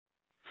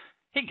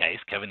Hey guys,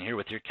 Kevin here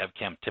with your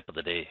KevCAM tip of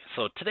the day.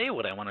 So today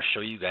what I want to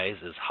show you guys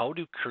is how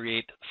to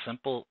create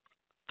simple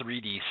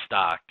 3D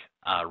stock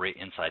right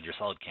inside your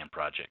SolidCAM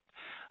project.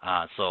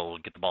 So we'll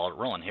get the ball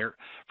rolling here.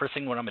 First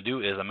thing what I'm going to do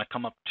is I'm going to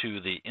come up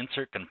to the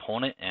insert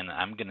component and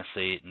I'm going to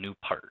say new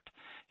part.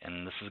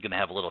 And this is going to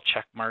have a little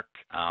check mark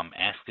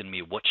asking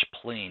me which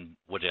plane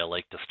would I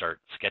like to start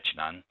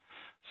sketching on.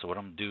 So what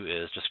I'm going to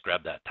do is just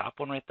grab that top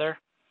one right there.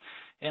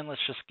 And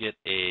let's just get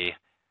a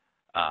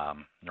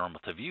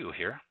normal to view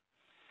here.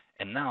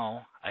 And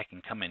now I can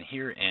come in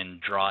here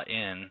and draw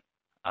in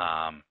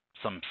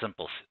some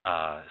simple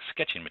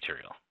sketching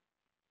material.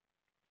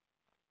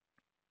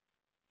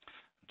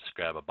 Just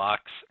grab a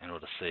box and we'll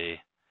just say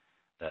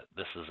that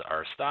this is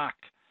our stock,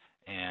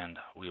 and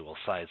we will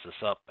size this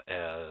up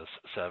as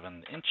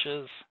 7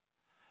 inches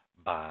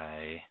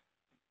by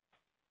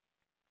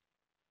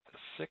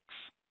 6.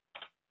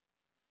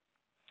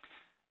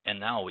 And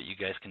now what you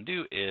guys can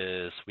do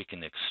is we can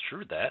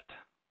extrude that.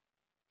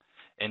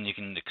 And you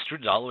can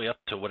extrude it all the way up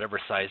to whatever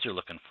size you're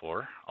looking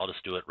for. I'll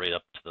just do it right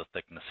up to the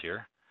thickness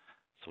here.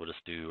 So we'll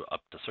just do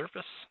up to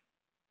surface.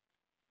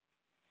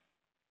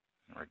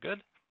 And we're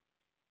good.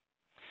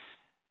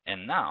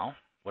 And now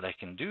what I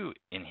can do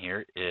in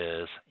here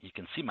is you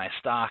can see my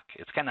stock.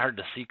 It's kind of hard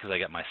to see because I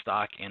got my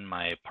stock and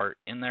my part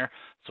in there.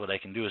 So what I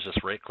can do is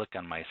just right click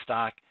on my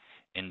stock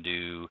and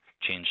do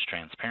change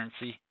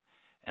transparency.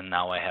 And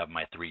now I have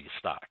my 3D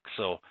stock.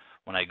 So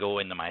when I go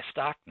into my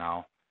stock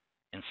now,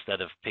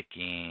 instead of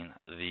picking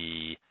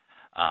the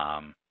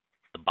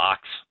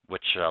box,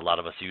 which a lot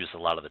of us use a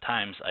lot of the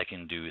times, I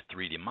can do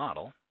 3D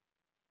model.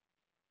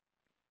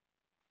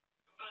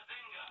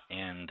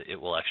 And it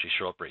will actually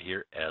show up right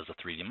here as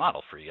a 3D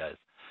model for you guys.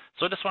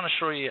 So I just want to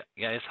show you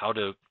guys how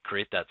to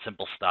create that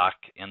simple stock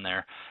in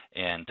there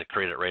and to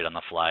create it right on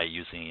the fly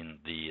using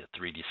the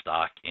 3D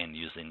stock and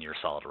using your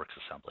SolidWorks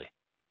assembly.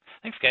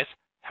 Thanks guys.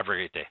 Have a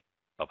great day.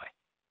 Bye-bye.